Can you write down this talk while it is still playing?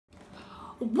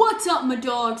What's up, my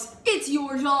dogs? It's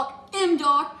your dog,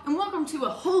 MDawg, and welcome to a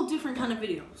whole different kind of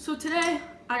video. So today,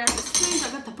 I got the spoons, I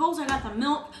got the bowls, I got the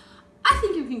milk. I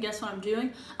think you can guess what I'm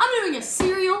doing. I'm doing a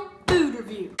cereal food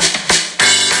review.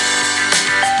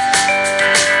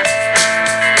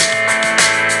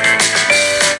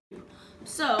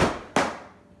 So,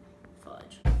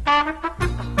 fudge.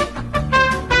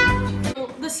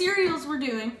 The cereals we're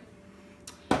doing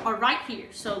are right here,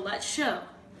 so let's show.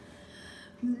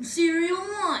 Cereal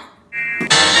 1.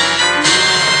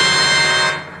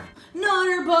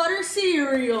 Nutter butter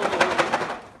cereal.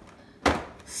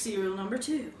 Cereal number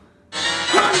 2.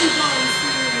 Honey bun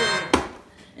cereal.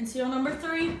 And cereal number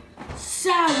 3.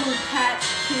 Sour Patch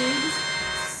Kids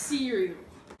cereal.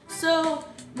 So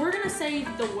we're gonna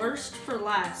save the worst for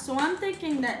last. So I'm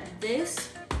thinking that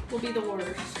this will be the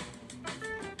worst.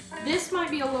 This might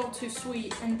be a little too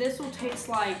sweet, and this will taste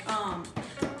like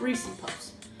Reese's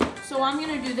Puffs. So I'm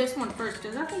gonna do this one first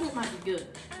because I think it might be good.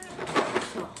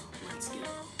 So let's go.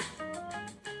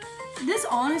 This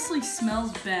honestly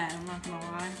smells bad, I'm not gonna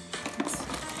lie.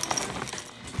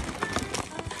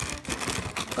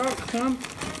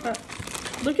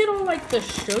 Look at all like the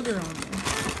sugar on there.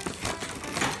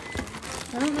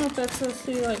 I don't know if that's supposed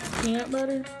to be like peanut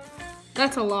butter.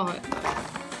 That's a lot.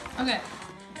 Okay,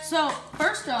 so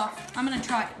first off, I'm gonna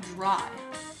try it dry.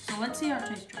 So let's see how it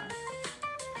tastes dry.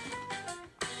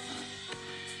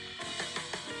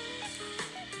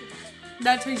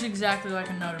 That tastes exactly like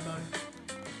a Nutter Butter.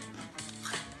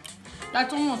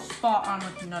 That's almost spot on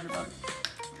with the Nutter Butter.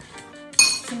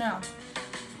 So now,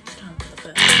 it's time for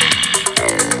the best.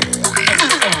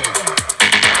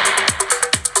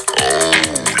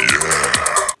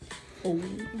 Oh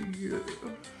yeah.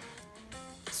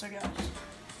 So guys,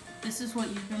 this is what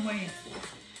you've been waiting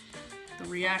for. The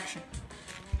reaction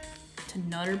to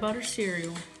Nutter Butter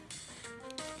cereal.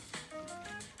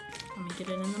 Let me get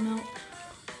it in the milk.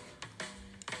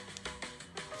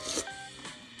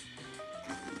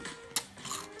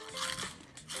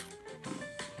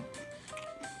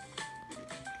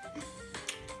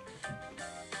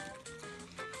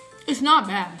 It's not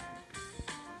bad.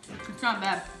 It's not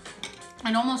bad.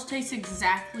 It almost tastes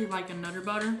exactly like a Nutter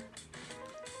Butter.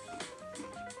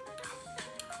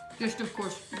 Just, of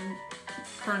course,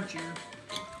 crunchier.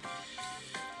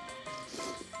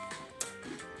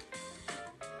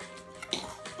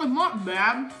 It's not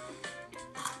bad.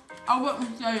 I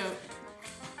wouldn't say it.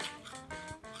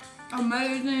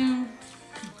 Amazing.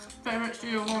 Favorite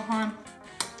cereal of all time.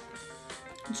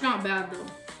 It's not bad though.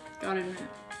 Gotta admit.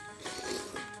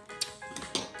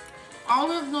 I'll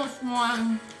give this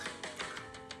one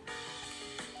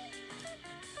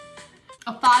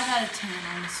a 5 out of 10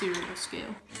 on the cereal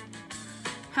scale.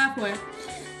 Halfway.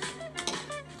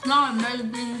 It's not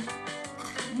amazing.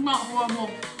 It's not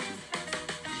horrible.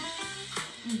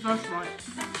 It's just right.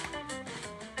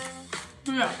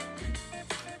 So yeah.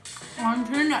 On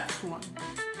to the next one.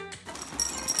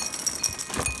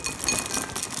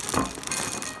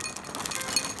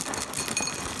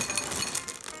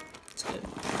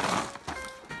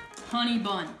 Honey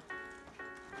bun.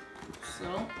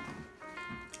 So,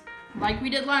 like we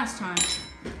did last time,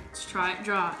 let's try it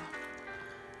dry.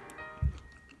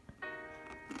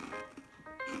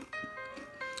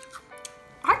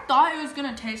 I thought it was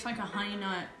gonna taste like a Honey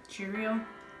Nut Cheerio.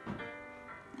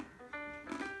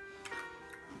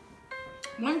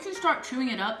 Once you start chewing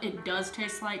it up, it does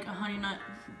taste like a Honey Nut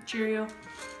Cheerio.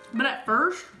 But at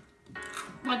first,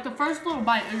 like the first little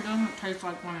bite, it doesn't taste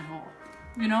like one at all.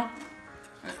 You know?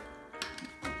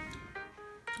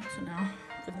 So now,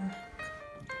 for the milk.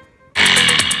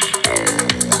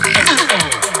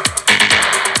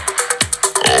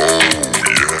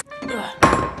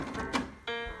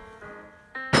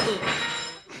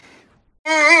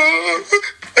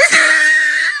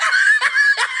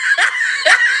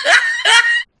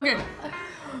 Okay.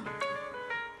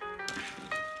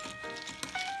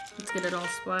 Let's get it all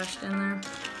splashed in there.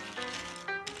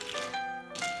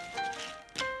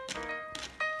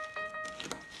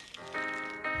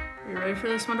 You ready for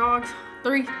this, my dogs?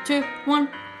 3, 2, 1.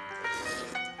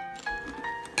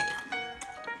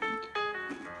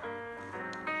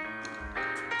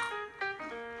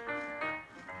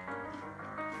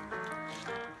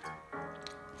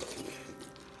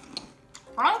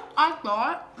 I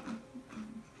thought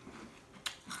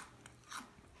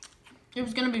it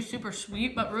was gonna be super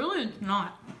sweet, but really it's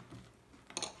not.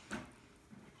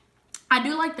 I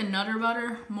do like the Nutter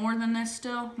Butter more than this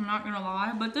still, I'm not gonna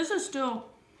lie, but this is still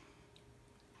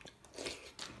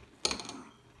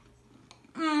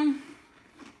I'm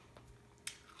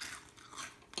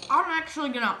actually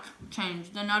gonna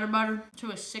change the Nutter Butter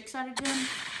to a 6 out of 10.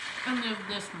 And give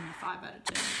this one a 5 out of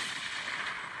 10.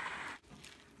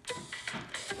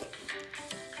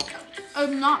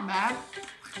 It's not bad,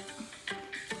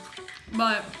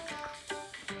 but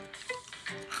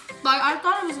like I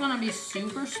thought it was gonna be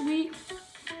super sweet,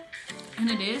 and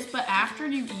it is. But after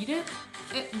you eat it,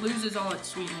 it loses all its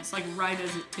sweetness, like right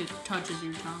as it touches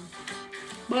your tongue.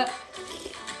 But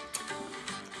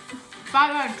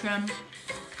 5 out of 10,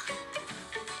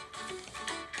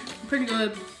 pretty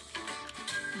good.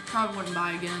 Probably wouldn't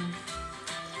buy again.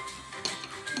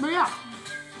 But yeah.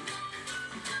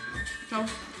 So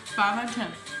 5 out of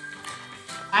 10.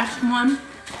 Last one,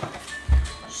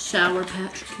 Sour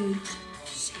Patch Kids.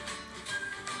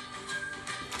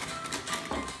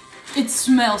 It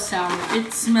smells sour.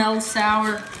 It smells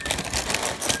sour.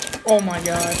 Oh my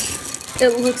gosh.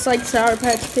 It looks like Sour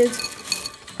Patch Kids.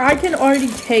 I can already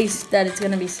taste that it's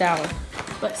gonna be sour.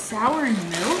 But sour and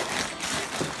milk?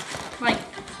 Like,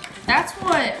 that's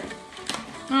what,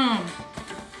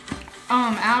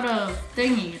 out of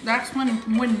thingy. That's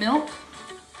when milk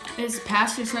is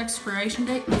past its expiration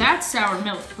date. That's sour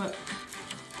milk, but,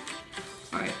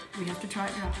 all right, we have to try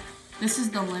it now. This is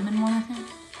the lemon one, I think.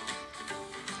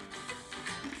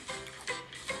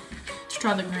 Let's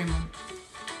try the green one.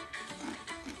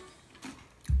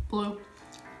 Blue.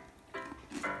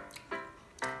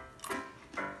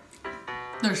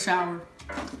 They're sour.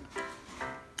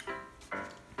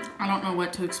 I don't know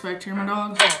what to expect here, my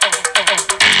dog.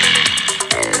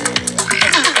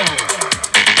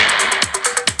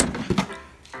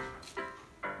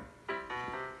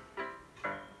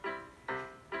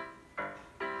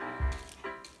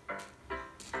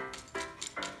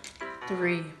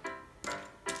 Three,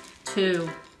 2,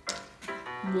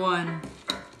 1.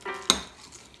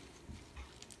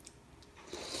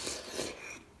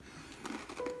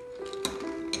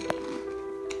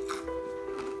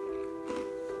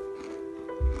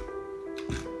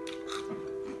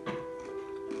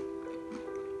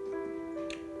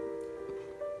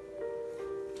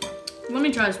 Let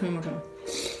me try this one more time.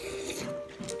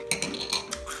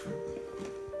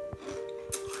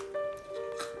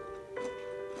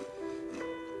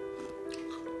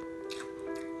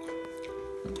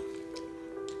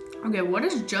 Okay, what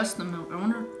is just the milk? I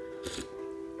wonder.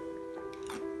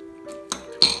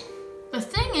 The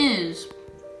thing is,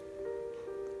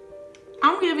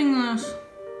 I'm giving this.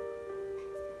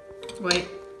 Wait.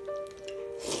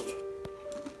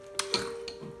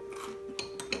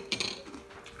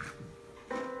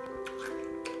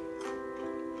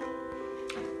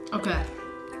 Okay.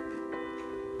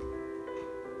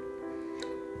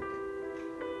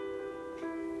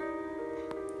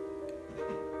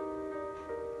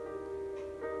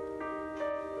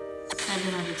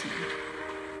 Seven out of 10.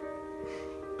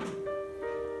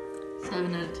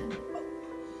 7 out of 10.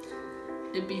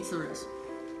 It beats the rest.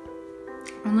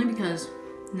 Only because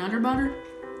Nutter Butter,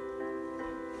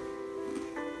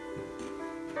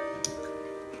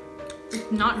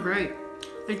 it's not great.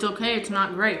 It's okay, it's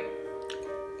not great.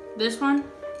 This one,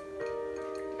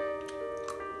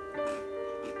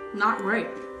 not great.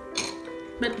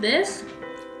 But this,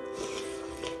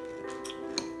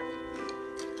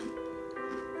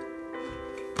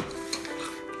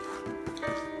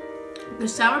 the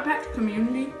Sour Patch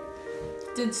community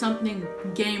did something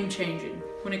game-changing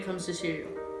when it comes to cereal.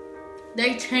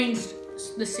 They changed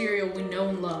the cereal we know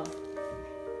and love.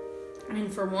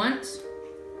 And for once,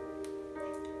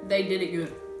 they did it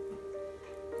good.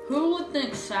 Who would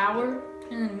think sour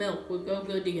and milk would go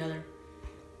good together?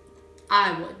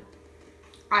 I would.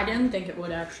 I didn't think it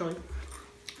would, actually.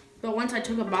 But once I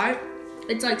took a bite,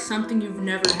 it's like something you've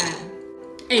never had.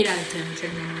 8 out of 10,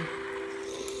 genuinely.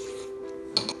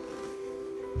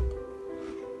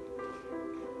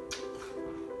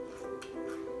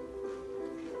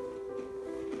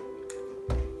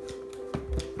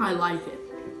 I like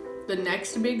it. The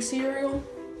next big cereal,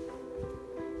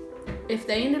 if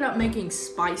they ended up making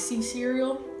spicy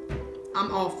cereal,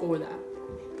 I'm all for that.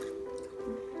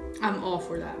 I'm all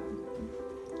for that.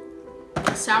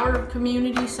 Sour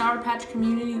community, Sour Patch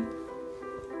community,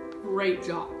 great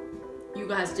job. You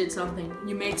guys did something.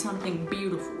 You made something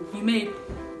beautiful. You made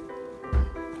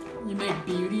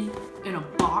beauty in a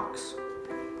box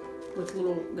with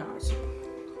little guys.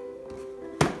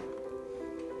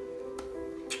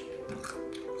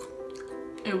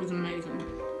 It was amazing.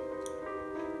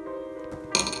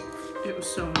 It was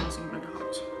so amazing, my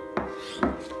dogs.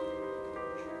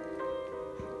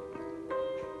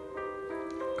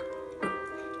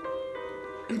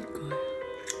 It's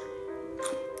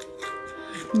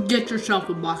good. Get yourself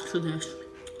a box of this.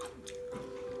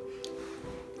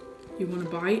 You want a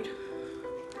bite?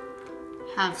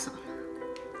 Have some.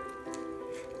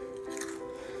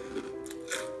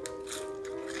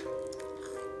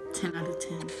 10 out of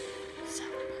 10. Sour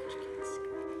Patch Kids.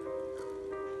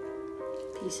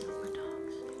 Peace out.